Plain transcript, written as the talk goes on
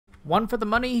1 for the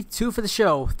money, 2 for the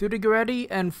show, 3 to get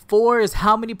ready, and 4 is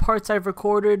how many parts I've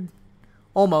recorded,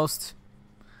 almost,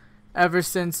 ever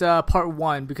since part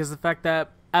 1, because of the fact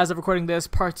that, as of recording this,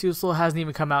 part 2 still hasn't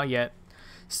even come out yet.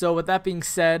 So with that being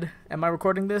said, am I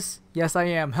recording this? Yes, I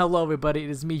am. Hello everybody, it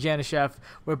is me, Janishef.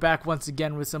 We're back once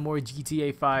again with some more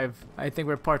GTA 5. I think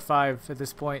we're part 5 at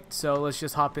this point, so let's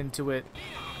just hop into it.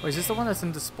 Wait, is this the one that's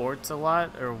into sports a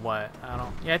lot, or what? I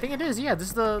don't. Yeah, I think it is. Yeah, this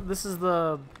is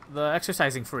the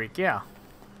exercising freak. Yeah.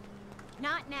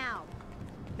 Not now.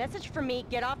 Message from me.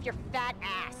 Get off your fat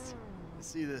ass.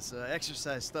 See, this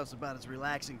exercise stuff's about as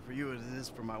relaxing for you as it is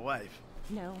for my wife.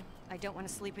 No, I don't want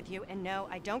to sleep with you, and no,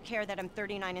 I don't care that I'm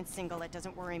 39 and single. It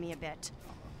doesn't worry me a bit.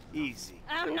 Easy.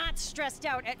 I'm not stressed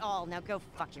out at all. Now go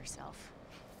fuck yourself.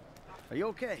 Are you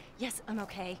okay? Yes, I'm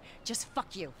okay. Just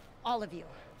fuck you. All of you.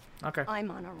 Okay. I'm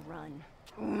on a run.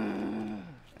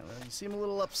 Well, you seem a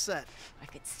little upset. I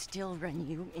could still run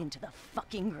you into the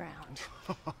fucking ground.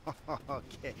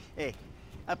 Okay. Hey,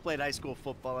 I played high school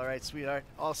football, all right, sweetheart?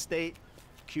 All state,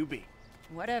 QB.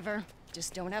 Whatever.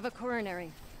 Just don't have a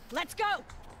coronary. Let's go!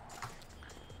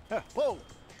 Whoa!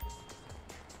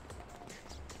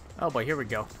 Oh boy, here we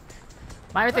go.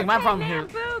 My problem here.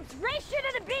 Boobs, race you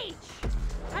to the beach!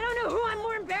 I don't know who I'm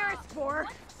more embarrassed for.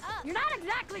 You're not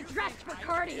exactly dressed for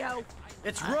cardio.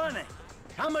 It's running.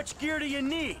 How much gear do you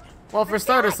need? Well, for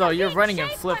starters, though, you're running in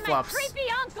flip-flops. Creepy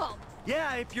uncle.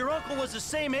 Yeah, if your uncle was the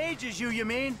same age as you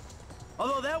mean?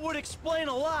 Although that would explain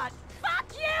a lot.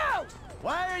 Fuck you!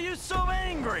 Why are you so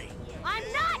angry? I'm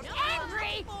not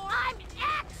angry! I'm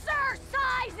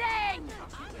exercising!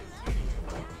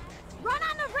 Run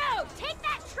on the road! Take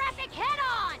that traffic head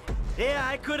on! Yeah,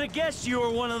 I could have guessed you were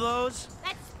one of those.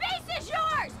 That space is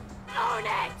yours! Own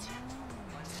it!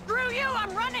 Screw you,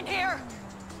 I'm running here!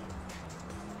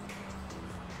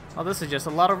 Oh, this is just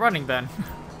a lot of running then.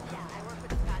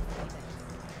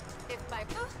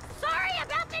 Sorry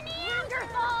about the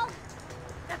Neanderthal!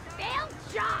 The failed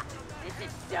jock! This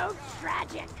is so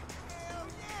tragic!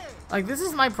 Like, this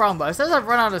is my problem, though. It says I've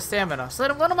run out of stamina, so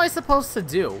then what am I supposed to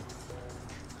do?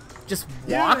 Just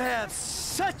walk? You have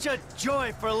such a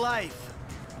joy for life.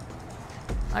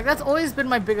 Like, that's always been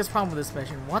my biggest problem with this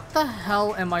mission. What the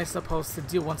hell am I supposed to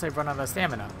do once I run out of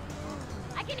stamina?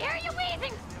 I can hear you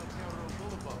wheezing!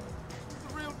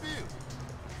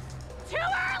 Too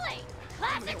early!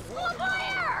 Classic schoolboy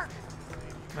error!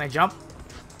 Can I jump?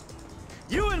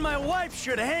 You and my wife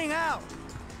should hang out.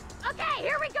 Okay,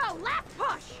 here we go. Last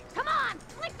push. Come on,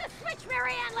 flick the switch,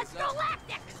 Marianne. Let's go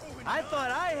lactic. I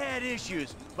thought I had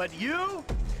issues, but you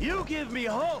give me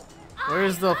hope.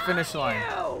 Where's the finish line?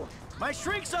 My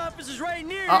shrink's office is right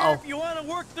near Uh-oh. here if you want to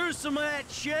work through some of that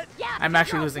shit. Yeah, I'm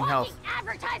actually losing health.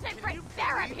 Advertisement for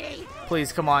therapy.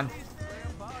 Please, come on.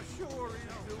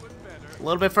 A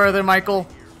little bit further, Michael.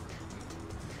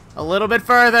 A little bit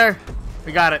further.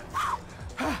 We got it.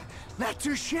 Not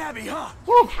too shabby, huh?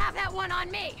 You have that one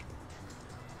on me.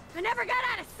 I never got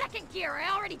out of second gear.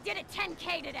 I already did a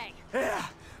 10K today. Yeah,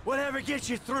 whatever gets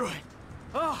you through it.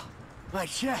 Oh, my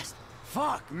chest.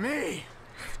 Fuck me.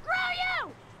 Screw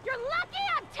you! You're lucky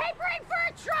I'm tapering for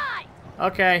a try.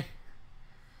 Okay.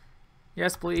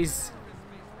 Yes, please.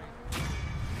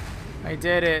 I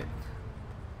did it.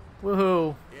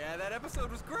 Woohoo. Yeah, that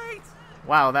episode was great.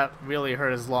 Wow, that really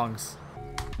hurt his lungs.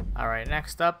 Alright,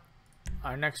 next up.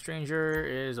 Our next stranger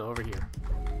is over here.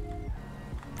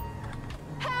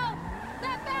 Help!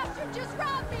 That bastard just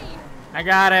robbed me! I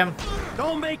got him.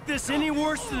 Don't make this any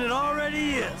worse than it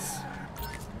already is.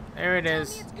 There it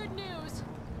is. It's good news.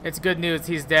 It's good news.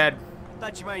 He's dead.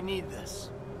 Thought you might need this.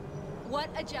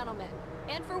 What a gentleman.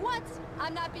 And for once,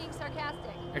 I'm not being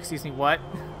sarcastic. Excuse me, what?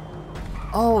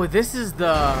 Oh, this is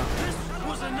the... This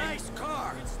was a nice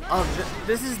car. Oh,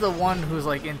 this is the one who's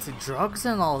like into drugs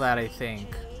and all that, I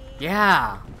think.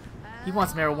 Yeah. He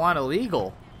wants marijuana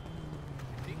legal.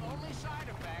 The only side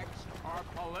effects are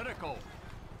political.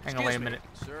 Hang on, wait a minute.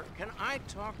 Sir, can I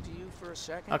talk to you for a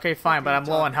second? Okay, fine, but I'm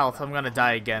low on health. I'm gonna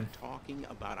die again. Talking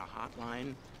about a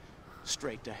hotline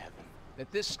straight to heaven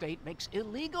that this state makes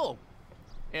illegal.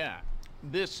 Yeah,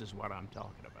 this is what I'm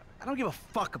talking about. I don't give a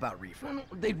fuck about reefer. No,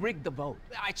 they rigged the vote.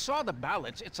 I saw the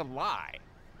ballots. It's a lie.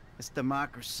 It's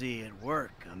democracy at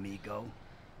work, amigo.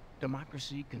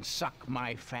 Democracy can suck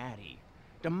my fatty.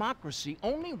 Democracy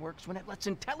only works when it lets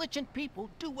intelligent people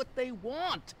do what they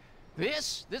want.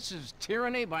 This is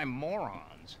tyranny by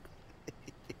morons.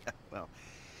 Yeah, well,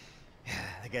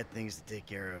 I got things to take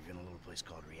care of in a little place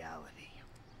called reality.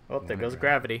 Oh, there goes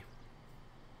gravity.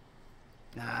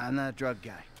 Nah, I'm not a drug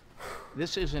guy.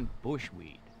 This isn't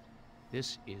bushweed.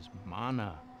 This is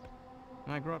mana.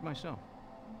 I grew up myself.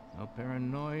 No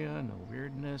paranoia, no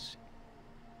weirdness.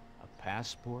 A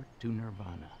passport to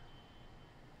Nirvana.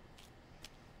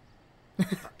 Give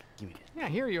me that. Yeah,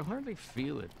 here, you'll hardly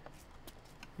feel it.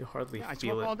 You hardly Yeah, I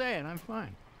feel smoke it. all day and I'm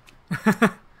fine.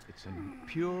 It's a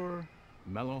pure,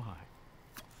 mellow high.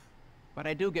 But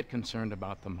I do get concerned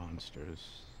about the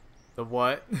monsters. The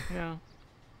what? Yeah.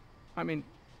 I mean,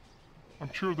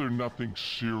 I'm sure they're nothing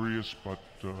serious, but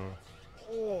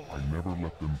I never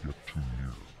let them get too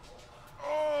near.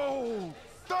 Oh,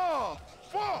 the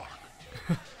fuck!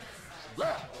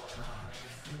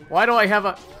 Why do I have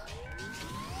a...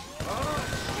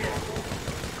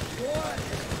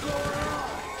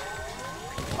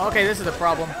 Okay, this is a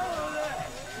problem.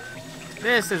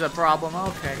 This is a problem,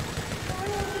 okay.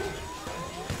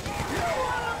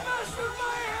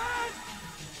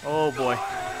 Oh boy.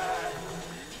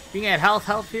 Being at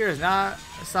health here is not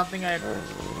something I...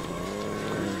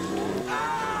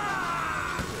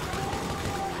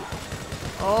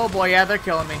 Oh boy, yeah, they're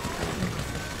killing me.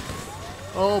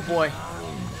 Oh boy.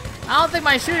 I don't think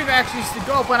my shooting actually should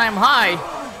go up when I'm high.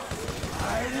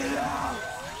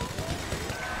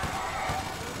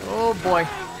 Oh boy.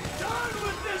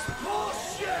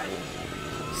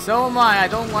 So am I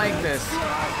don't like this.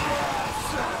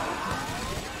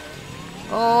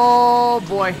 Oh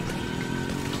boy.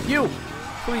 You!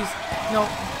 Please. No.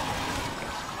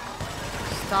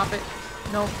 Stop it.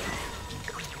 No.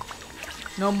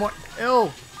 No more.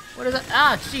 Ew. What is that?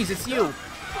 Ah, jeez, it's you.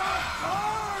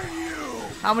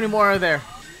 How many more are there?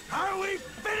 Are we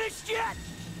finished yet?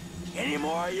 Any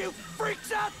more of you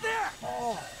freaks out there?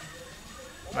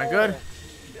 Am I good?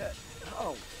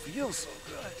 Oh, feels so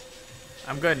good.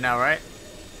 I'm good now, right?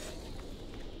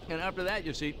 and after that,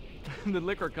 you see, the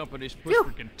liquor companies push Phew.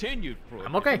 for continued prohibition,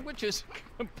 I'm okay. which is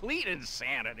complete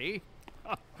insanity.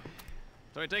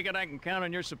 So I take it I can count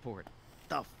on your support.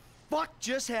 The fuck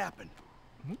just happened?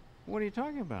 What are you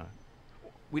talking about?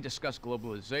 We discussed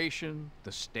globalization,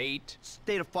 the state.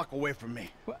 Stay the fuck away from me.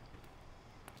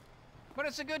 But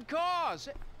it's a good cause.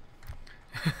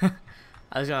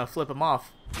 I was gonna flip him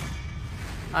off.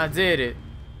 I did it.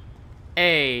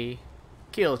 A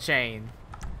kill chain.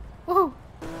 Woohoo!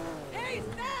 Hey,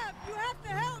 Snap! You have to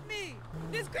help me!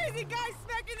 This crazy guy's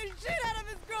smacking the shit out of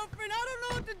his girlfriend. I don't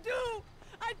know what to do.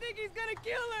 I think he's gonna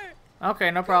kill her.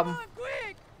 Okay, no problem. Come on,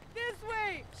 quick! This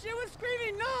way! She was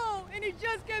screaming no, and he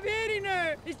just kept hitting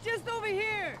her. It's just over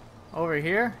here. Over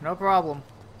here? No problem.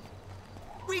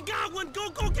 We got one! Go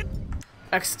get...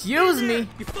 Excuse me?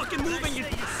 You fucking moving, you...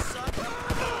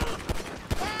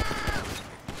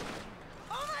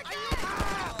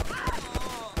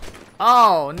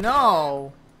 Oh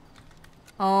no!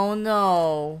 Oh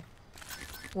no!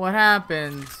 What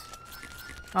happened?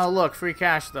 Oh look, free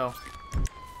cash though.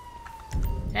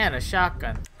 And a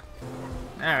shotgun.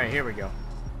 Alright, here we go.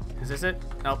 Is this it?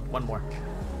 Nope, one more.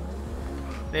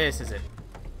 This is it.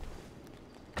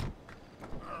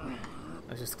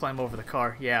 Let's just climb over the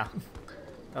car. Yeah.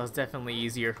 That was definitely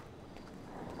easier.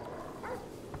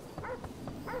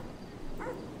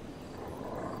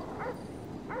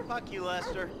 Fuck you,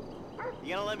 Lester.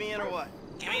 You gonna let me in or what?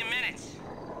 Give me a minute.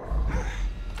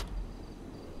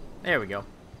 There we go.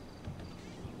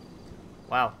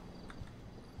 Wow.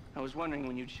 I was wondering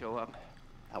when you'd show up.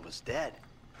 I was dead.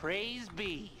 Praise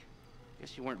be.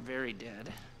 Guess you weren't very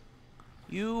dead.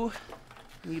 You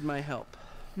need my help.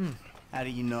 How do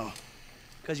you know?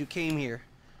 Because you came here.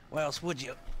 Why else would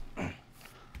you? I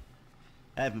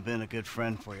haven't been a good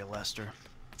friend for you, Lester.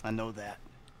 I know that.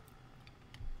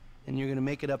 And you're gonna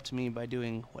make it up to me by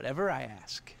doing whatever I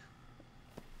ask.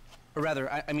 Or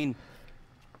rather, I mean,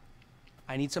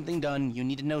 I need something done, you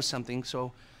need to know something,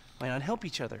 so why not help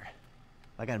each other?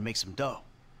 I gotta make some dough.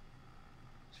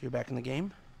 So you're back in the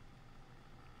game?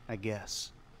 I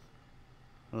guess.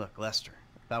 Look, Lester,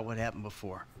 about what happened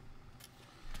before.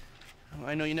 Oh,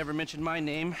 I know you never mentioned my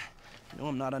name. I know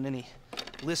I'm not on any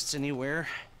lists anywhere.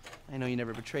 I know you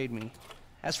never betrayed me.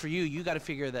 As for you, you gotta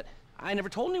figure that I never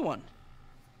told anyone.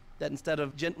 That instead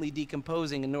of gently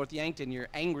decomposing in North Yankton, you're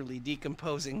angrily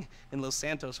decomposing in Los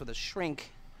Santos with a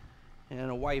shrink and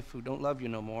a wife who don't love you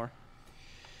no more.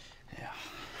 Yeah,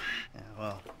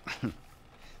 well,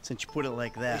 since you put it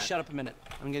like Hey, that... shut up a minute.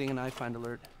 I'm getting an iFind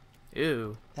alert.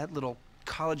 Ew. That little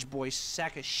college boy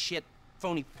sack of shit,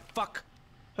 phony fuck.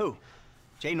 Who?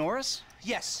 Jay Norris?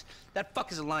 Yes, that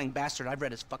fuck is a lying bastard. I've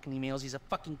read his fucking emails. He's a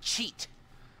fucking cheat.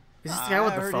 Is this the guy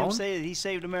with I the heard phone? him say that he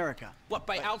saved America. What,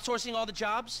 by outsourcing all the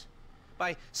jobs?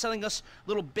 By selling us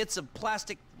little bits of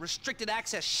plastic restricted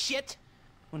access shit?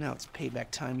 Well, now it's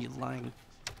payback time, you lying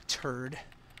turd.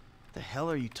 The hell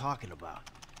are you talking about?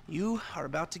 You are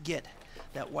about to get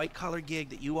that white-collar gig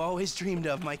that you always dreamed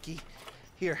of, Mikey.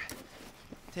 Here,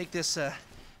 take this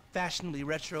fashionably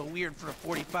retro weird for a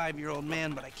 45-year-old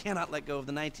man, but I cannot let go of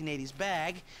the 1980s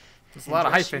bag. There's a lot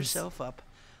of Dress hyphens. yourself up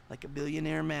like a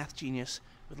billionaire math genius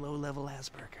with low-level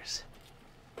Asperger's.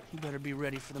 You better be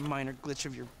ready for the minor glitch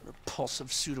of your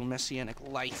repulsive pseudo-messianic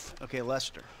life. Okay,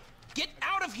 Lester. Get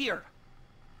out of here!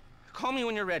 Call me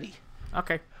when you're ready.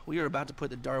 Okay. We are about to put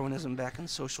the Darwinism back in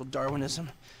social Darwinism.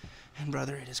 And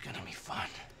brother, it is gonna be fun.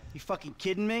 You fucking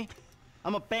kidding me?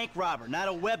 I'm a bank robber, not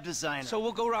a web designer. So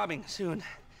we'll go robbing soon.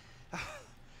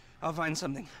 I'll find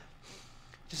something.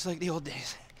 Just like the old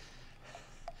days.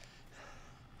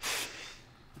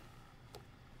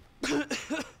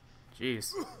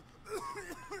 Jeez.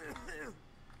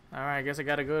 Alright, I guess I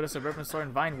gotta go to a suburban store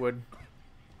in Vinewood.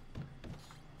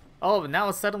 Oh, but now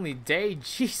it's suddenly day.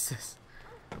 Jesus.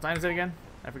 What time is it again?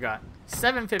 I forgot.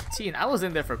 7:15. I was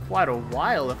in there for quite a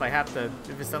while if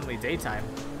it's suddenly daytime.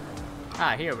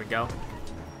 Ah, here we go.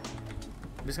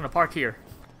 I'm just gonna park here.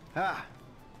 Ah,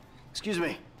 excuse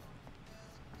me.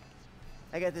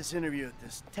 I got this interview at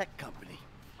this tech company.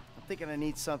 I'm thinking I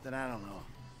need something, I don't know,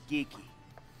 geeky,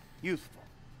 youthful.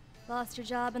 Lost your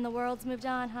job and the world's moved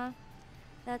on, huh?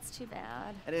 That's too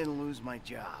bad. I didn't lose my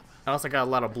job. I also got a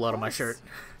lot of blood on my shirt.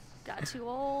 Got too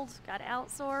old, got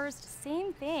outsourced.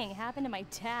 Same thing happened to my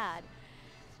dad.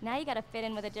 Now you gotta fit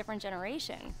in with a different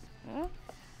generation. Hmm?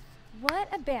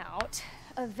 What about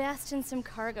a vest and some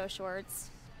cargo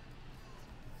shorts?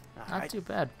 Not too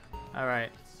bad.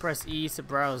 Alright, press E to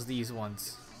browse these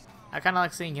ones. I kinda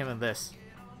like seeing him in this.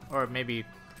 Or maybe,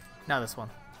 not this one.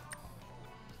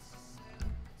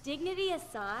 Dignity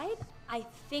aside, I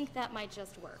think that might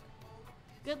just work.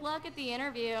 Good luck at the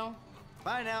interview.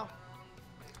 Bye now.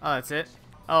 Oh, that's it?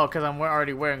 Oh, because I'm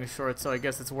already wearing shorts, so I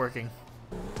guess it's working.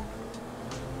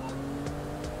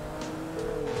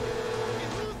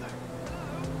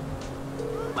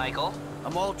 Michael?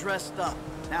 I'm all dressed up.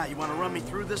 Now, you want to run me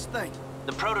through this thing?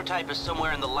 The prototype is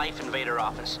somewhere in the Life Invader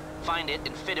office. Find it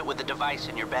and fit it with the device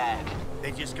in your bag.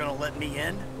 They just gonna let me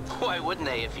in? Why wouldn't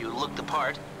they if you look the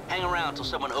part? Hang around till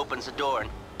someone opens the door and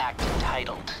act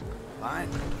entitled. Fine.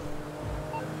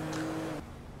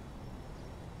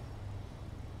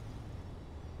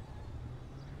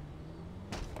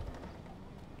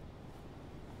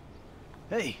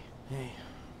 Hey. Hey.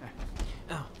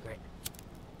 Oh, great.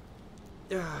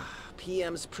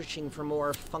 PM's pushing for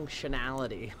more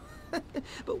functionality.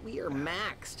 But we are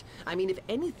maxed. I mean, if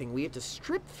anything, we have to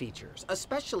strip features,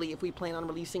 especially if we plan on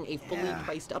releasing a fully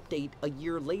priced update a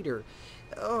year later.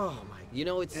 Oh my,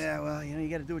 it's... Yeah, well, you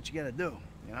gotta do what you gotta do,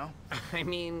 you know? I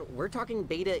mean, we're talking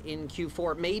beta in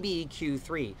Q4, maybe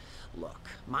Q3. Look,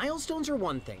 milestones are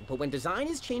one thing, but when design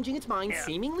is changing its mind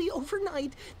seemingly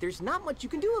overnight, there's not much you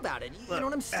can do about it. You know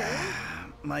what I'm saying?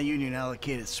 My union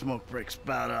allocated smoke breaks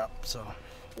about up, so...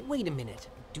 Wait a minute.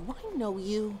 Do I know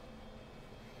you?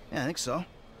 Yeah, I think so.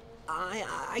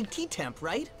 IT temp,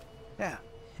 right? Yeah.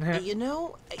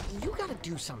 You gotta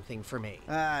do something for me.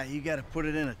 You gotta put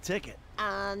it in a ticket.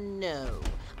 No.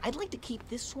 I'd like to keep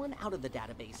this one out of the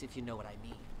database, if you know what I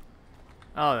mean.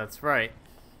 Oh, that's right.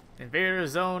 Invader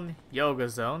Zone, Yoga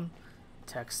Zone,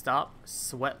 Tech Stop,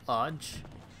 Sweat Lodge,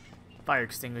 Fire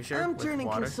Extinguisher I'm with turning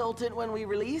water. consultant when we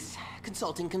release.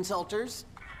 Consulting consulters.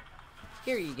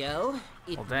 Here you go.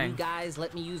 If you guys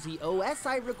let me use the OS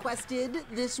I requested,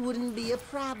 this wouldn't be a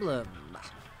problem.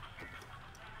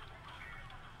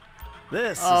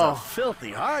 This is a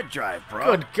filthy hard drive, bro.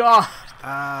 Good God.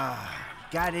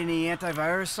 Got any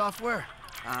antivirus software?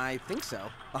 I think so.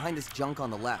 Behind this junk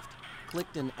on the left.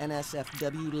 Clicked an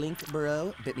NSFW link,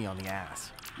 bro. Bit me on the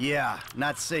ass. Yeah,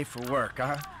 not safe for work,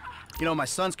 huh? My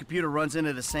son's computer runs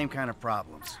into the same kind of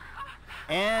problems.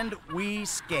 And we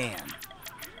scan.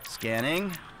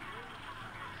 Scanning.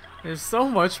 There's so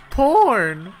much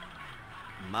porn.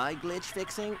 My glitch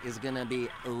fixing is gonna be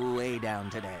way down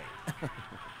today.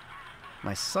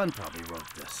 My son probably wrote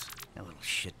this, that little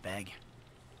shitbag.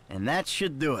 And that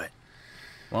should do it.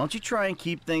 Why don't you try and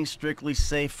keep things strictly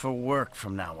safe for work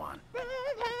from now on?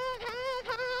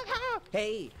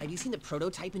 Hey, have you seen the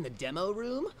prototype in the demo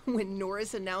room? When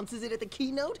Norris announces it at the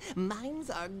keynote, minds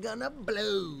are gonna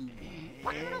blow.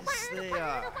 Yes, they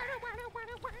are.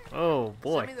 Oh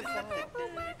boy.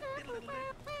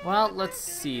 Well, let's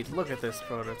see. Look at this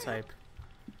prototype.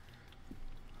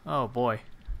 Oh boy.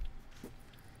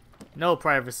 No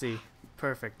privacy.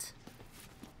 Perfect.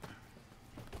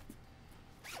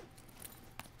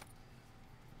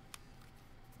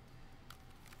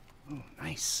 Oh,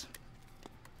 nice.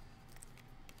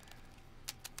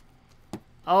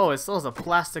 Oh, it still has a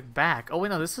plastic back. Oh wait,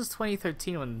 no, this is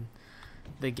 2013 when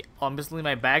they get. Oh, I'm just leaving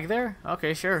my bag there.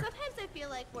 Okay, sure. Sometimes I feel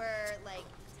like we're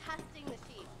testing the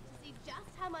sheep to see just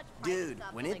how much. Dude,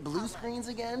 when it blue screens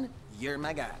again, You're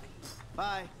my guy.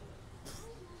 Bye.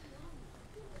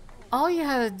 All you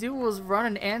had to do was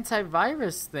run an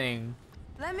antivirus thing.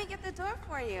 Let me get the door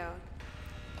for you.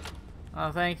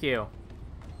 Oh, thank you.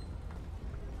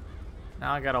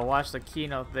 Now I gotta watch the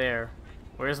keynote there.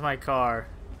 Where's my car?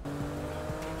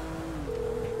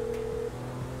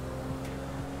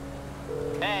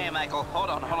 Hey, Michael, hold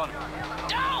on.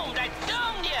 Domed! I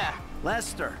domed ya!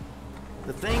 Lester,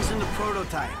 the thing's in the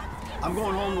prototype. I'm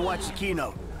going home to watch the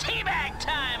keynote. Teabag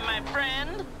time, my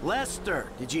friend! Lester,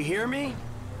 did you hear me?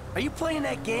 Are you playing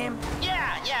that game?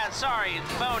 Yeah, sorry,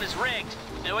 the phone is rigged.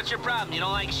 Now, what's your problem? You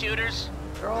don't like shooters?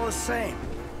 They're all the same.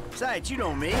 Besides, you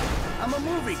know me. I'm a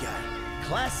movie guy.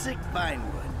 Classic Vinewood.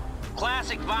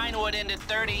 Classic Vinewood ended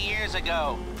 30 years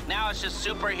ago. Now it's just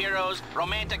superheroes,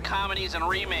 romantic comedies, and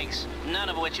remakes, none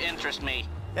of which interest me.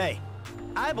 Hey,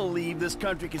 I believe this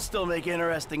country can still make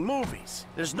interesting movies.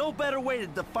 There's no better way to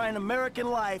define American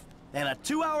life than a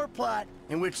 2-hour plot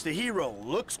in which the hero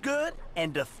looks good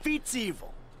and defeats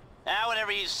evil.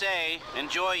 Whatever you say.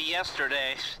 Enjoy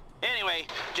yesterday. Anyway,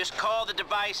 just call the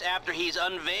device after he's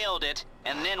unveiled it,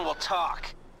 and then we'll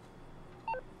talk.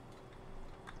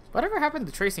 Whatever happened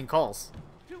to tracing calls?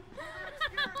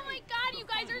 Oh my god, you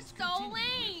guys are so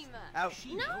lame! Ouch.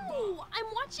 No! I'm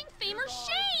watching Fame or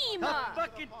Shame!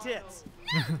 Fucking tits!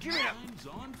 Give it up!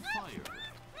 On fire.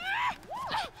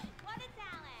 What a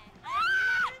talent. I've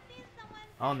never seen someone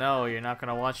Oh no, you're not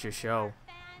gonna watch your show.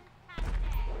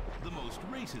 The most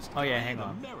racist Oh yeah, guy hang in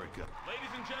on. America. Ladies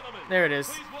and gentlemen, There it is.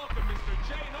 please welcome Mr.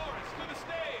 Jay Norris to the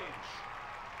stage.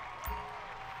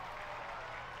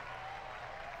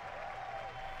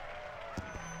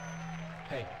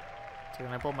 Hey, So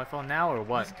can I pull my phone now or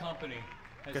what? this company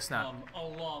has Guess not. come a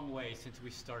long way since we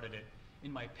started it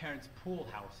in my parents' pool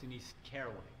house in East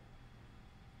Caraway.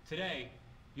 Today,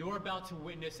 you're about to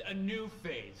witness a new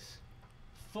phase.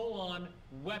 Full-on,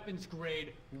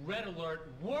 weapons-grade, red alert,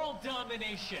 world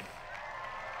domination!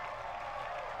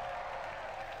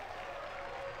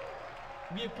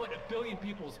 We have put 1 billion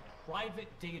people's private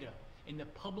data in the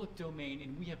public domain,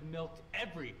 and we have milked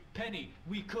every penny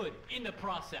we could in the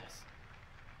process.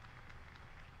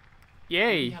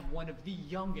 Yay! We have one of the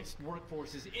youngest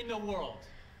workforces in the world.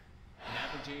 An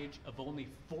average age of only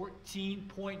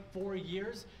 14.4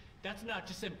 years. That's not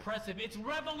just impressive, it's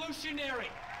revolutionary!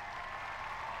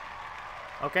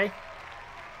 Okay.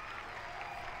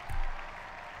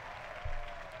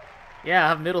 Yeah, I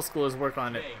have middle schoolers work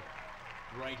on it. Today,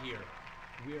 right here,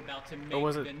 we're about to make Or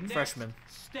was it the next freshman?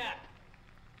 step.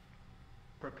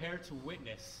 Prepare to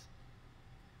witness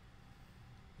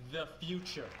the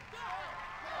future.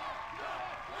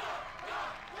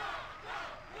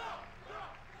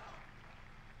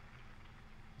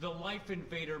 The Life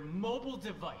Invader mobile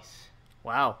device.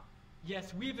 Wow.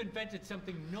 Yes, we've invented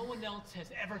something no one else has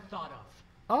ever thought of.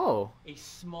 Oh, A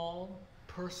small,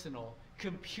 personal,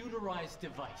 computerized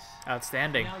device.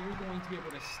 outstanding. Now you're going to be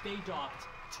able to stay docked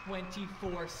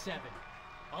 24/7.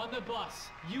 On the bus,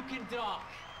 you can dock.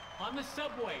 On the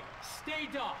subway, stay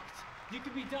docked. You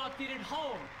can be docked in at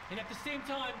home, and at the same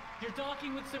time, you're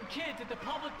docking with some kids at the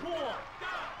public pool.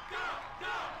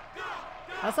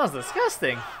 That sounds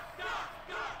disgusting.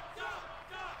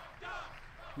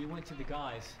 We went to the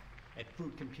guys at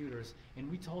Fruit Computers, and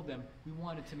we told them we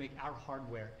wanted to make our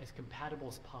hardware as compatible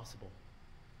as possible.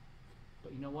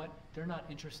 But you know what? They're not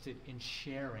interested in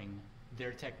sharing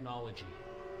their technology.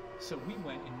 So we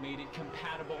went and made it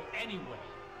compatible anyway.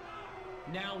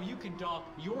 Now you can dock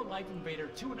your Life Invader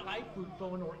to an iFruit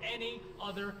phone or any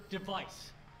other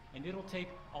device. And it'll take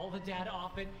all the data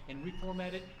off it and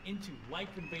reformat it into Life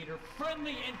Invader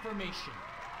friendly information.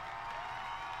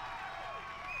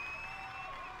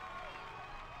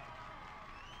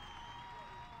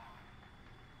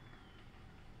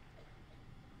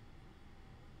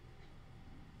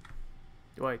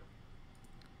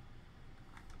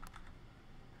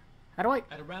 How do I?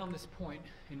 At around this point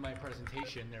in my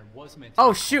presentation, there was meant Oh,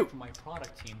 be a call shoot. from my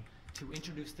product team to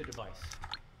introduce the device.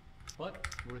 But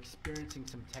we're experiencing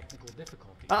some technical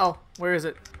difficulties. Uh-oh, where is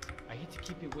it? I hate to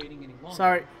keep you waiting any longer.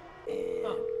 Sorry.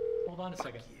 Oh, hold on a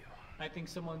second. I think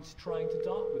someone's trying to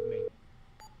dock with me.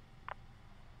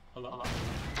 Hello?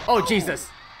 Oh, Jesus.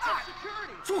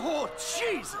 Oh,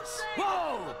 Jesus!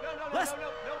 Whoa! Let's...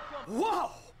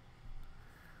 Whoa!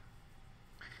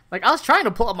 Like, I was trying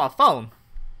to pull up my phone.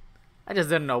 I just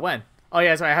didn't know when. Oh,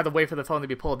 yeah, so I had to wait for the phone to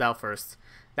be pulled out first.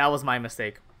 That was my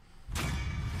mistake.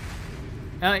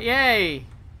 Yay!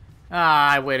 Ah,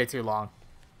 I waited too long.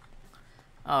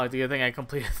 Oh, do you think I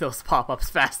completed those pop-ups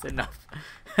fast enough?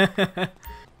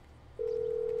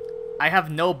 I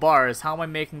have no bars. How am I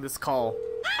making this call?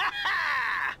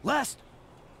 Lest!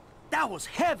 that was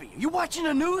heavy. You watching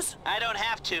the news? I don't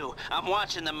have to. I'm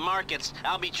watching the markets.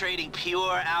 I'll be trading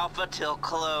pure alpha till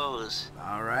close.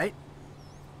 All right.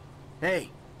 Hey,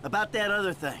 about that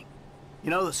other thing. You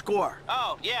know, the score.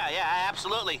 Oh, yeah,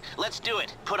 absolutely. Let's do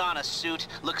it. Put on a suit,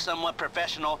 look somewhat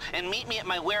professional, and meet me at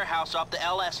my warehouse off the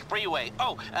LS freeway.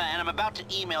 Oh, and I'm about to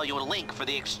email you a link for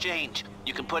the exchange.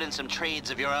 You can put in some trades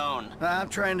of your own. I'm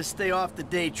trying to stay off the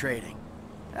day trading.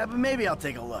 But maybe I'll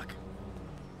take a look.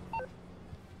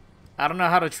 I don't know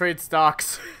how to trade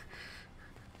stocks.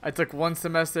 I took 1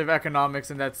 semester of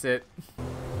economics and that's it.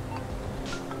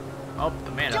 Oh,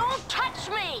 the mana. Don't touch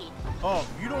me! Oh,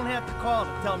 you don't have to call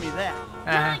to tell me that.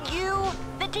 Not you,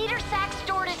 the Dieter Sachs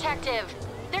store detective.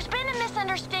 There's been a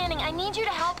misunderstanding. I need you to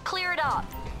help clear it up.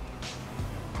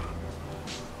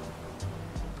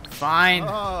 Fine.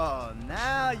 Oh,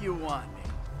 now you want me.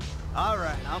 All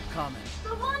right, I'm coming.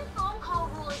 The one phone call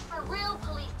rule is for real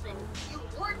policemen, you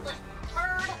worthless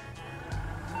turd.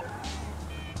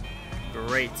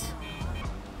 Great.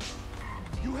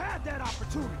 You had that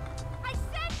opportunity. I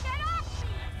said get off me,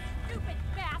 stupid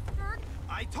bastard.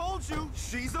 I told you,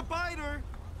 she's a biter.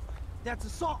 That's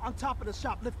assault on top of the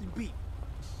shoplifting beat.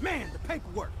 Man, the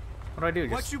paperwork. What do I do?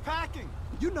 What you packing?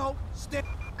 You know,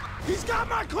 He's got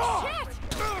my car! Shit!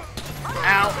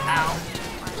 Ow, ow.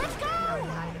 Let's go!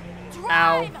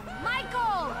 Ow. Drive,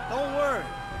 Michael! Don't worry.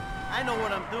 I know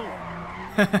what I'm doing.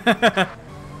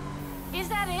 Is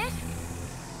that it?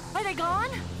 Are they gone?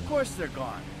 Of course they're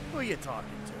gone. Who are you talking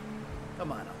to?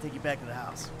 Come on, I'll take you back to the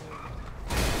house.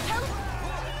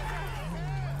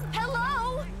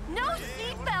 Hello? No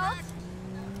seatbelt?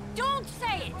 Don't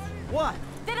say it! What?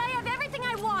 That I have everything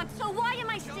I want, so why am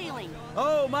I stealing?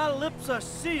 Oh, my lips are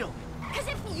sealed. Because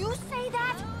if you say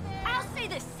that, I'll say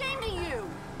the same to you.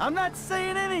 I'm not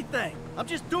saying anything. I'm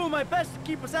just doing my best to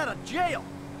keep us out of jail.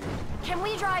 Can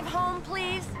we drive home,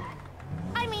 please?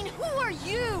 I mean, who are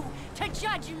you to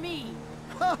judge me?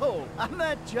 Oh, I'm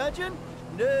not judging.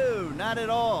 No, not at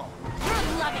all.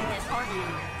 You're loving this, aren't you?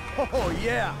 Oh,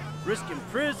 yeah. Risking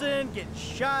prison, getting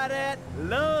shot at.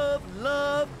 Love,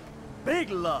 love, big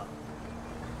love.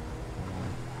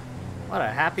 What a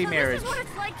happy marriage. This is what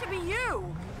it's like to be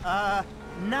you.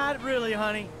 Not really,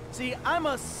 honey. See, I'm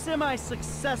a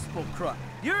semi-successful crook.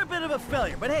 You're a bit of a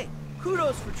failure, but hey,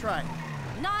 kudos for trying.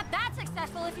 Not that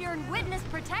successful if you're in witness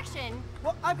protection.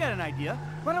 Well, I've got an idea.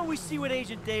 Why don't we see what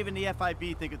Agent Dave and the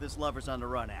FIB think of this Lovers on the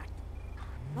Run act?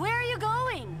 Where are you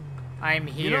going? I'm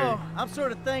here. You know, I'm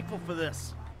sort of thankful for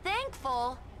this.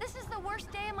 Thankful? This is the worst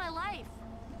day of my life.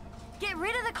 Get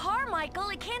rid of the car, Michael.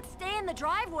 It can't stay in the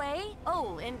driveway.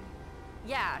 Oh, and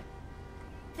yeah.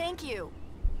 Thank you.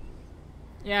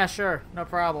 Yeah, sure. No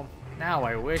problem. Now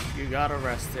I wish you got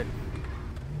arrested.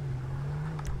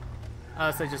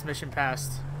 Oh, so just mission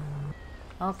passed.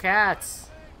 Oh, cats.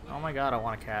 Oh my god, I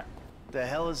want a cat. The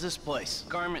hell is this place?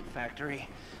 Garment factory.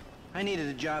 I needed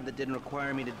a job that didn't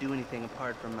require me to do anything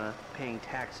apart from paying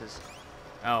taxes.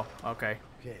 Oh, okay.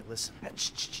 Okay, listen.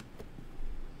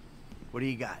 What do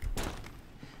you got?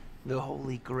 The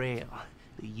Holy Grail.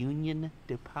 The Union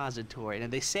Depository.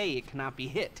 And they say it cannot be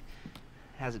hit.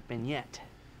 Hasn't been yet.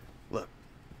 Look,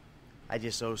 I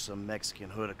just owe some Mexican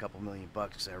hood a couple $1 million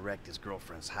because I wrecked his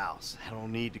girlfriend's house. I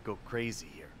don't need to go crazy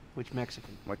here. Which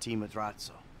Mexican? Martin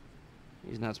Madrazo.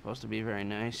 He's not supposed to be very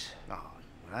nice. Oh,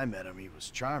 when I met him, he was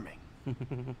charming. So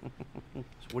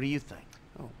what do you think?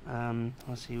 Oh,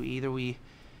 let's see. Either we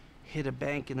hit a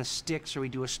bank in the sticks or we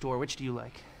do a store. Which do you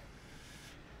like?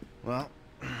 Well,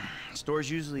 store's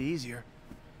usually easier.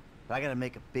 But I gotta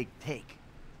make a big take.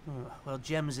 Well,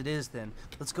 gems it is then.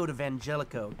 Let's go to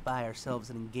Vangelico, buy ourselves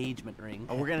an engagement ring.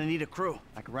 Oh, we're gonna need a crew.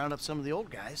 I can round up some of the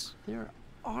old guys. There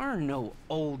are no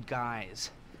old guys.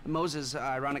 Moses,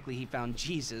 ironically, he found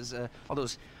Jesus. All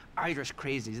those Irish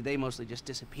crazies, they mostly just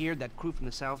disappeared. That crew from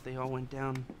the south, they all went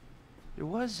down. There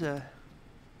was an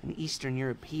Eastern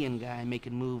European guy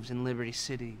making moves in Liberty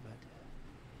City,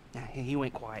 but he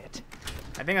went quiet.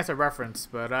 I think that's a reference,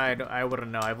 but I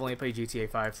wouldn't know. I've only played GTA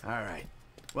 5. All right.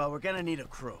 Well, we're gonna need a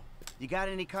crew. You got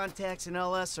any contacts in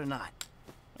LS or not?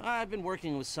 I've been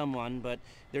working with someone, but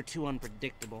they're too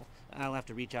unpredictable. I'll have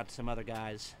to reach out to some other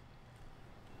guys.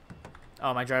 Oh,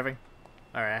 am I driving?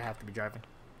 Alright, I have to be driving.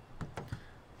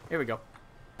 Here we go.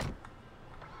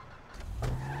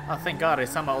 Oh, thank God, I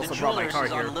somehow also brought my car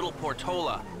is here. on Little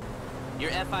Portola.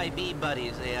 Your FIB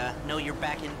buddies, they know you're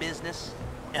back in business?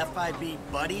 FIB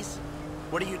buddies?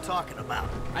 What are you talking about?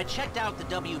 I checked out the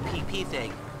WPP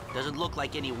thing. Doesn't look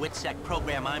like any WITSEC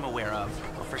program I'm aware of.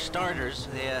 Well, for starters,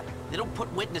 they don't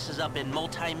put witnesses up in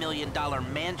multi-million-dollar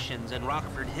mansions in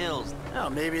Rockford Hills. Oh,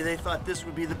 maybe they thought this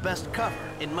would be the best cover.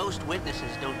 And most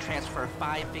witnesses don't transfer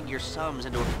five-figure sums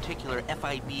into a particular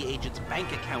FIB agent's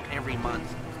bank account every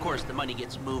month. Of course, the money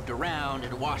gets moved around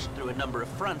and washed through a number of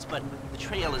fronts, but the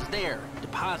trail is there.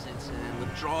 Deposits and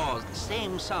withdrawals, the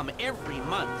same sum every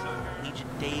month.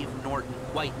 Agent Dave Norton,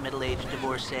 white middle-aged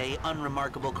divorcee,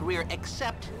 unremarkable career,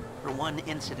 except for one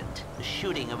incident, the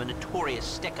shooting of a notorious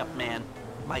stick-up man,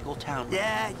 Michael Townley.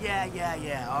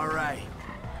 Yeah, all right.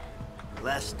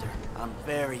 Lester, I'm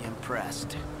very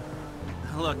impressed.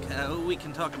 Look, we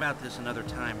can talk about this another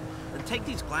time. Take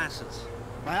these glasses.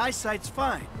 My eyesight's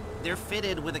fine. They're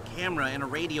fitted with a camera and a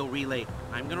radio relay.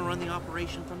 I'm gonna run the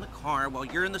operation from the car while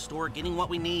you're in the store getting what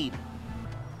we need.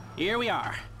 Here we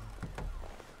are.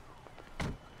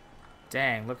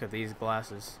 Dang, look at these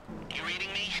glasses. You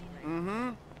reading me? Mm-hmm.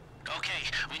 Okay,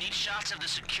 we need shots of the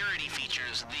security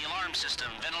features, the alarm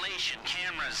system, ventilation,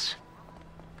 cameras.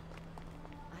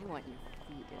 I want you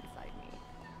feet inside me.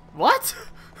 What?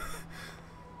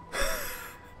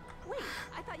 Wait,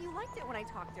 I thought you liked it when I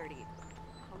talked dirty.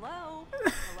 Hello?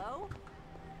 Hello?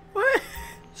 What?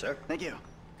 Sir, thank you.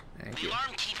 The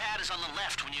alarm keypad is on the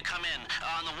left when you come in,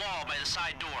 on the wall by the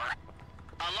side door.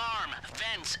 Alarm,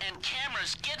 vents, and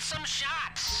cameras, get some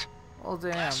shots! Oh,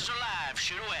 damn. Glasses are live,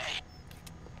 shoot away.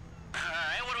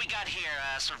 Alright, what do we got here?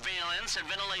 Surveillance and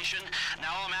ventilation.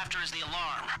 Now all I'm after is the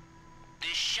alarm.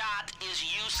 This shot is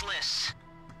useless.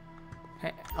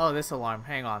 Hey, oh, this alarm.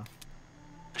 Hang on.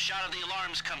 The shot of the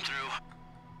alarms come through.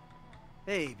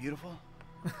 Hey, beautiful.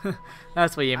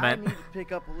 That's what you meant. I need to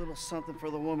pick up a little something for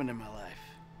the woman in my life.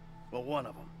 Well, one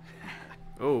of them.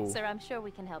 Oh. Sir, I'm sure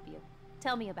we can help you.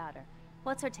 Tell me about her.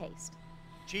 What's her taste?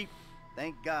 Cheap,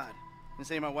 thank God.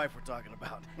 This ain't my wife we're talking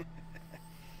about.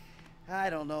 I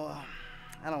don't know.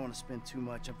 I don't want to spend too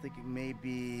much. I'm thinking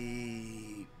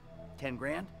maybe 10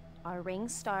 grand. Our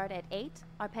rings start at 8.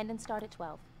 Our pendants start at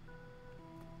 12.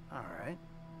 All right.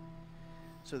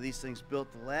 So these things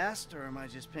built to last, or am I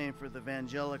just paying for the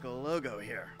Evangelical logo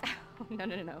here?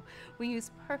 No. We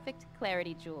use perfect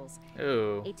clarity jewels.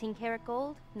 Ooh. 18 karat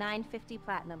gold, 950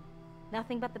 platinum.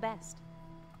 Nothing but the best.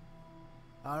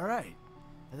 All right.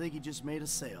 I think you just made a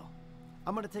sale.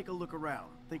 I'm gonna take a look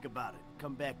around, think about it,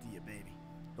 come back to you, baby.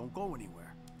 Don't go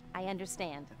anywhere. I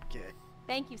understand. Okay.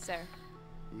 Thank you, sir.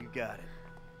 You got it.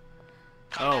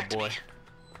 Oh, boy.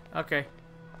 Okay.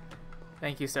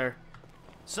 Thank you, sir.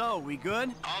 So, we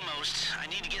good? Almost. I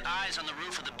need to get eyes on the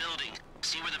roof of the building,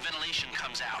 see where the ventilation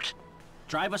comes out.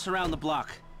 Drive us around the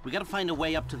block. We gotta find a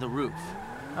way up to the roof.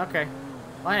 Okay.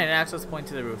 Find an access point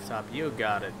to the rooftop. You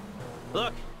got it.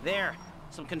 Look, there.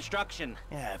 Some construction.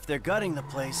 Yeah, if they're gutting the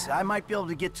place, I might be able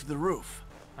to get to the roof.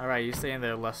 Alright, you stay in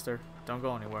there, Lester. Don't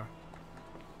go anywhere.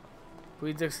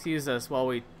 Please excuse us while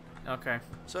we... Okay.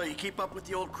 So, you keep up with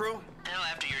the old crew? Well,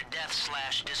 after your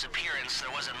death/disappearance,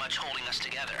 there wasn't much holding us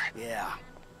together. Yeah.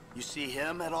 You see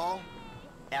him at all?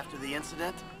 After the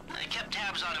incident? I kept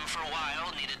tabs on him for a while.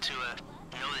 Needed to,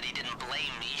 know that he didn't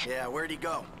blame me. Yeah, where'd he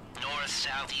go? North,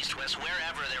 south, east, west,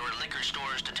 wherever there were liquor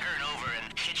stores to turn over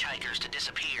and hitchhikers to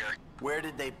disappear. Where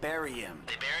did they bury him?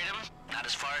 They buried him? Not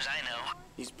as far as I know.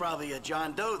 He's probably a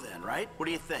John Doe then, right? What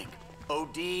do you think?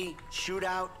 OD,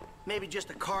 shootout, maybe just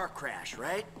a car crash,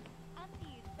 right?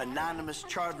 Anonymous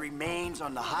charred remains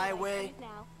on the highway.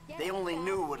 They only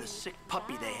knew what a sick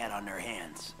puppy they had on their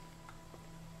hands.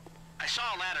 I saw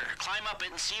a ladder. Climb up it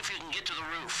and see if you can get to the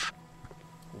roof.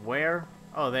 Where?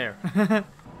 Oh, there.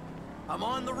 I'm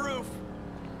on the roof.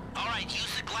 All right,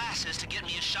 use the glasses to get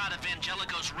me a shot of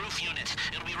Angelico's roof unit.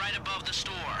 It'll be right above the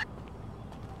store.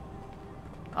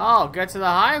 Oh, get to the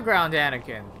higher ground,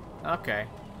 Anakin. Okay.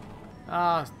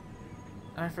 I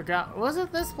forgot. Was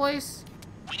it this place?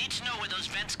 We need to know where those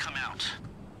vents come out.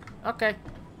 Okay.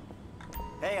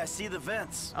 Hey, I see the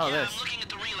vents. Oh, yeah, this. I'm looking at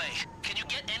the relay. Can you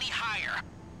get any higher?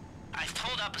 I've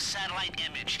pulled up a satellite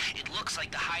image. It looks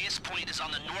like the highest point is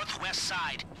on the northwest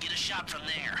side. Get a shot from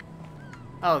there.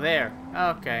 Oh, there.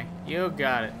 Okay. You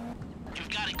got it. You've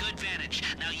got a good vantage.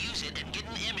 Now use it and get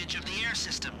an image of the air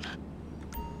system.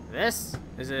 This?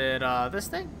 Is it, this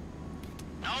thing?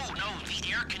 No,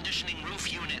 the air conditioning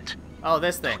roof unit. Oh,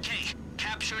 this thing. Okay,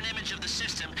 capture an image of the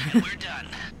system and we're done.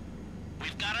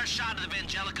 We've got our shot of the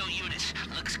Evangelico unit.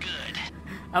 Looks good.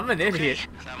 I'm an idiot.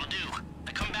 Okay, that'll do.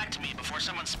 Now come back to me before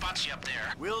someone spots you up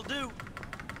there. Will do.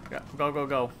 Go.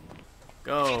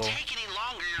 Go. If you take any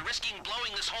longer, you're risking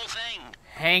blowing this whole thing.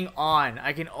 Hang on.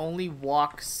 I can only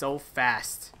walk so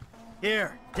fast.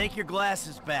 Here, take your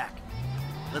glasses back.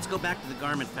 Let's go back to the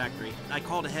garment factory. I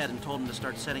called ahead and told him to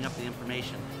start setting up the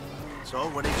information. So,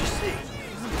 what did you see?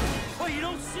 What, you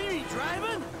don't see me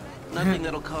driving? Nothing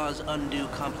that'll cause undue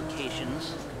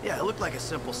complications. Yeah, it looked like a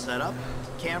simple setup.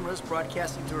 Cameras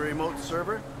broadcasting to a remote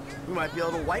server. We might be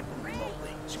able to wipe them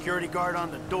remotely. Security guard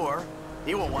on the door.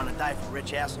 He won't want to die for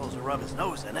rich assholes who rub his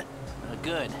nose in it.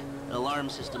 Good. The alarm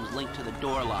system's linked to the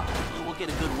door lock. We'll get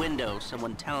a good window.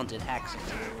 Someone talented hacks it.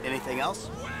 Anything else?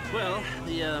 Well,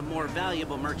 the more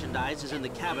valuable merchandise is in the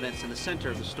cabinets in the center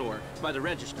of the store, by the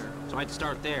register, so I'd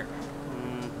start there.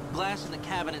 Glass in the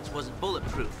cabinets wasn't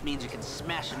bulletproof, means you can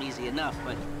smash them easy enough,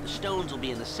 but the stones will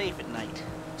be in the safe at night.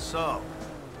 So,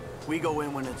 we go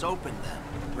in when it's open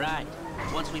then? Right.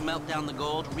 Once we melt down the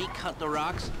gold, recut the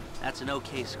rocks, that's an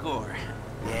okay score.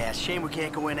 Yeah, shame we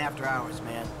can't go in after hours,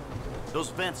 man. Those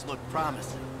vents look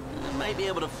promising. Might be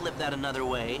able to flip that another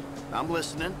way. I'm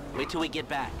listening. Wait till we get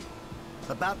back.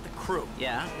 About the crew.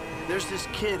 Yeah? There's this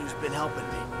kid who's been helping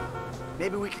me.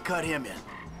 Maybe we could cut him in.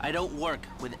 I don't work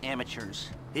with amateurs.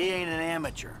 He ain't an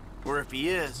amateur. Or if he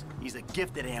is, he's a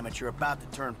gifted amateur about to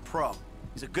turn pro.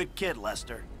 He's a good kid,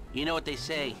 Lester. You know what they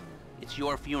say. It's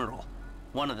your funeral.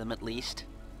 One of them, at least.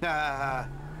 Oh,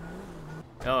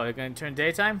 you're gonna turn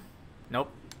daytime?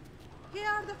 Nope. Here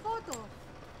are the photos.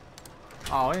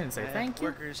 Oh, I didn't say thank you.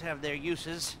 Workers have their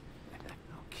uses.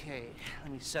 Okay,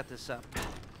 let me set this up.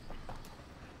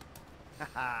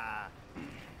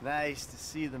 Nice to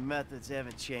see the methods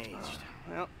haven't changed.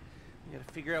 Well, we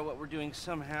gotta figure out what we're doing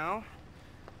somehow.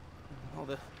 All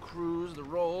the crews, the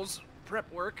rolls,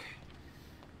 prep work.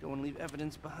 Don't want to leave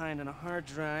evidence behind on a hard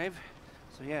drive.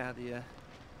 So yeah, the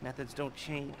methods don't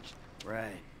change.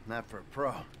 Right, not for a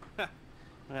pro.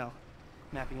 Well,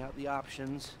 mapping out the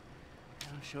options,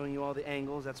 showing you all the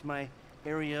angles, that's my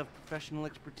area of professional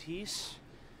expertise.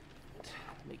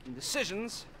 Making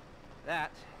decisions,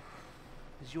 that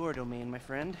is your domain, my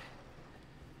friend.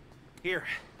 Here.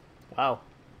 Wow.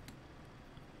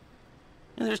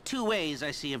 And there's two ways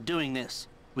I see of doing this.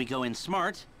 We go in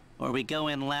smart, or we go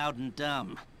in loud and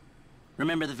dumb.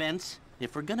 Remember the vents?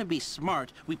 If we're gonna be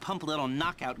smart, we pump a little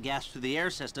knockout gas through the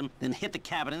air system, then hit the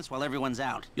cabinets while everyone's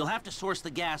out. You'll have to source the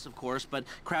gas, of course, but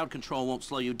crowd control won't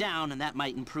slow you down, and that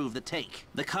might improve the take.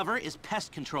 The cover is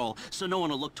pest control, so no one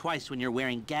will look twice when you're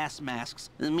wearing gas masks.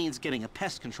 It means getting a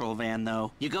pest control van,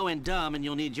 though. You go in dumb, and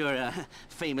you'll need your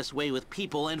famous way with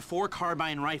people and 4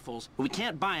 carbine rifles. We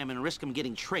can't buy them and risk them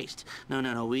getting traced.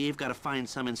 No, we've got to find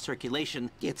some in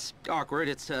circulation. It's awkward,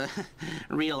 it's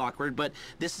real awkward, but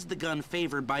this is the gun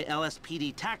favored by LSPD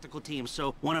tactical teams,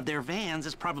 so one of their vans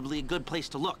is probably a good place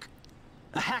to look.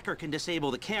 A hacker can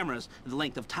disable the cameras. The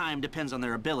length of time depends on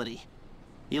their ability.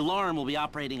 The alarm will be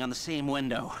operating on the same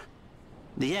window.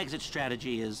 The exit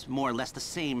strategy is more or less the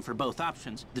same for both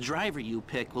options. The driver you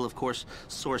pick will, of course,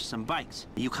 source some bikes.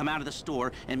 You come out of the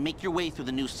store and make your way through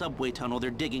the new subway tunnel they're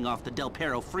digging off the Del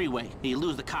Perro freeway. You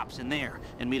lose the cops in there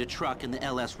and meet a truck in the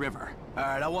LS River. All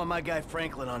right, I want my guy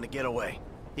Franklin on the getaway.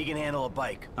 He can handle a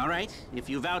bike. All right, if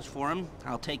you vouch for him,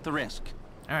 I'll take the risk.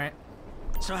 All right.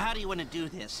 So how do you want to do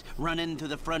this? Run in through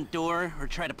the front door or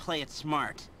try to play it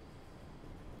smart?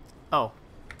 Oh.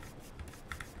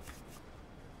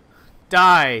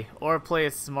 Die or play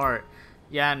it smart.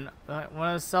 Yeah, and one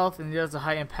of the stealth and the other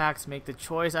high impacts make the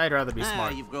choice. I'd rather be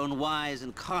smart. You've grown wise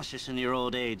and cautious in your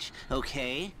old age.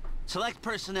 Okay. Select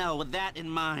personnel with that in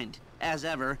mind. As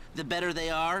ever, the better they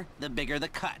are, the bigger the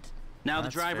cut. Now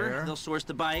That's the driver, fair. they'll source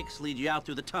the bikes, lead you out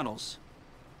through the tunnels.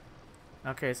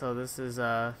 Okay, so this is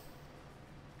the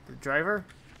driver.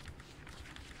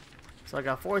 So I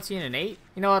got 14 and 8.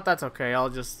 You know what? That's okay.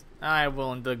 I'm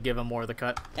willing to give him more of the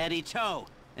cut. Eddie Toe.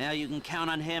 Now you can count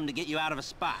on him to get you out of a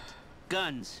spot.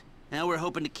 Guns. Now we're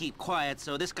hoping to keep quiet,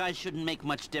 so this guy shouldn't make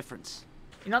much difference.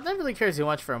 You know, I don't really care too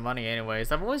much for money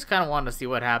anyways. I've always kind of wanted to see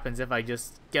what happens if I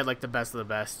just get like the best of the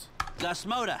best. Gus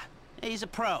Moda. He's a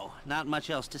pro. Not much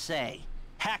else to say.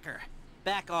 Hacker.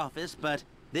 Back office, but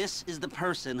this is the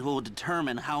person who will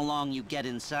determine how long you get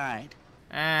inside.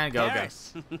 And go,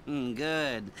 Paris.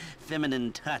 Good.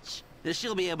 Feminine touch.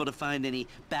 She'll be able to find any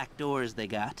back doors they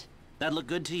got. That look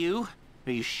good to you?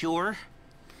 Are you sure?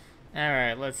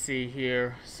 Alright, let's see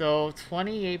here. So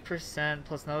 28%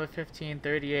 plus another 15,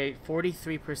 38,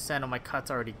 43% of my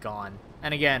cut's already gone.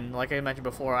 And again, like I mentioned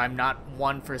before, I'm not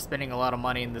one for spending a lot of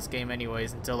money in this game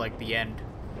anyways until like the end.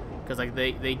 Because like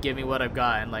they give me what I've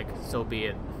got and like so be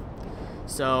it.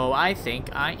 So I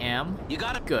think I am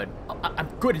good. I'm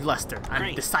good, Lester. I'm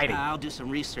Great. deciding. I'll do some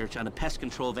research on the pest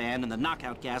control van and the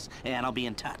knockout gas, and I'll be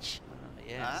in touch.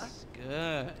 Yes,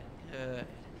 good.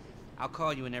 I'll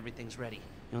call you when everything's ready.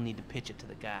 You'll need to pitch it to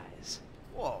the guys.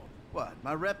 Whoa, what?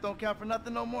 My rep don't count for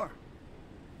nothing no more?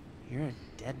 You're a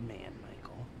dead man,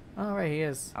 Michael. Alright, he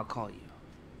is. I'll call you.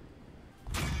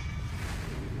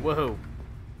 Woohoo.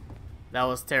 That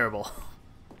was terrible.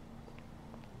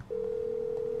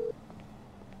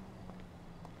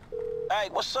 Hey,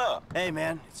 what's up? Hey,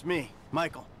 man, it's me,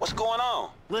 Michael. What's going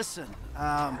on? Listen,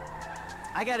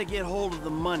 I gotta get hold of the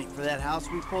money for that house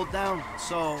we pulled down,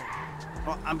 so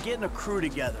well, I'm getting a crew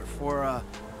together for,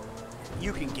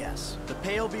 you can guess. The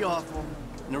pay will be awful,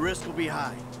 and the risk will be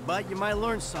high, but you might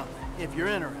learn something if you're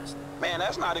interested. Man,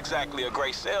 that's not exactly a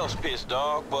great sales pitch,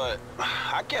 dog, but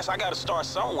I guess I gotta start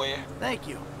somewhere. Thank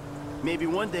you. Maybe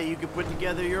one day you can put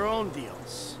together your own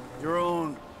deals, your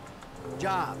own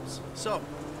jobs. So,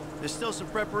 there's still some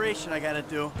preparation I gotta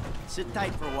do. Sit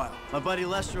tight for a while. My buddy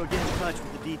Lester will get in touch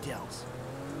with the details.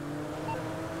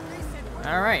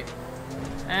 Alright.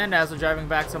 And as we're driving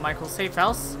back to Michael's safe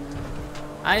house,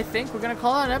 I think we're gonna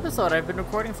call it an episode. I've been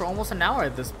recording for almost an hour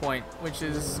at this point, which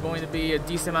is going to be a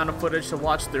decent amount of footage to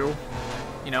watch through,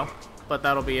 you know, but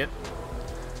that'll be it.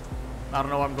 I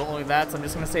don't know where I'm going with that, so I'm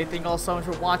just gonna say thank you all so much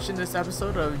for watching this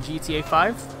episode of GTA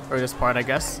 5, or this part, I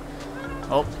guess.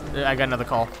 Oh, I got another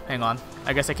call. Hang on.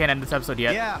 I guess I can't end this episode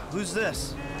yet. Yeah, who's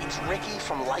this? It's Ricky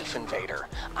from Life Invader.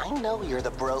 I know you're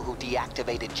the bro who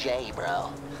deactivated Jay, bro.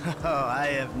 Oh, I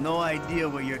have no idea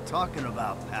what you're talking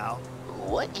about, pal.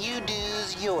 What you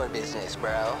do's your business,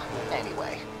 bro.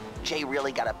 Anyway, Jay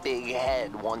really got a big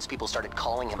head once people started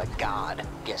calling him a god.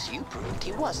 Guess you proved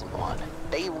he wasn't one.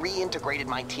 They reintegrated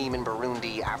my team in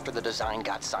Burundi after the design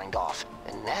got signed off.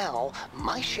 And now,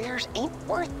 my shares ain't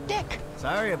worth dick.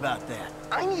 Sorry about that.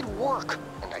 I need work,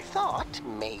 and I thought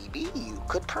maybe you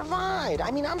could provide.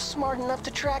 I mean, I'm smart enough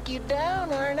to track you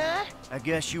down, aren't I? I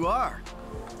guess you are.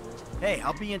 Hey,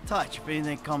 I'll be in touch if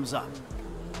anything comes up.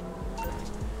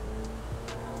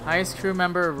 Heist crew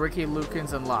member Ricky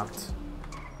Lukens unlocked.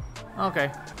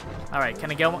 Okay. Alright,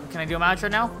 can I do my outro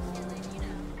now?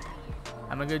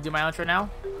 I'm gonna do my outro now.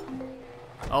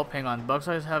 Oh, hang on.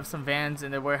 Bugstar's have some vans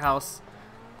in their warehouse.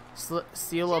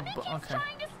 Steal a okay.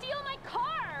 Trying to steal my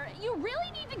car. You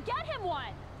really need to get him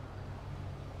one.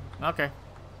 Okay.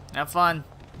 Have fun.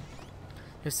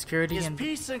 His security Is and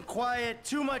peace and quiet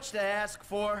too much to ask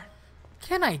for?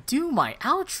 Can I do my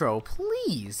outro,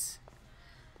 please?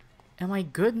 Am I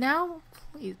good now?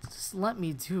 Please, just let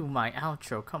me do my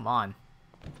outro. Come on.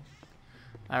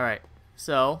 Alright.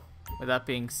 So, with that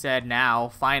being said now,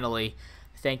 finally,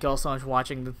 thank you all so much for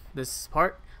watching this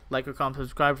part. Like or comment,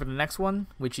 subscribe for the next one,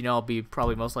 which you know I'll be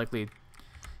probably most likely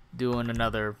doing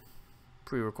another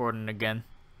pre-recording again.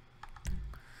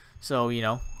 So, you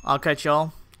know, I'll catch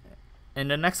y'all in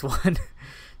the next one.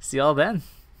 See y'all then.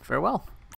 Farewell.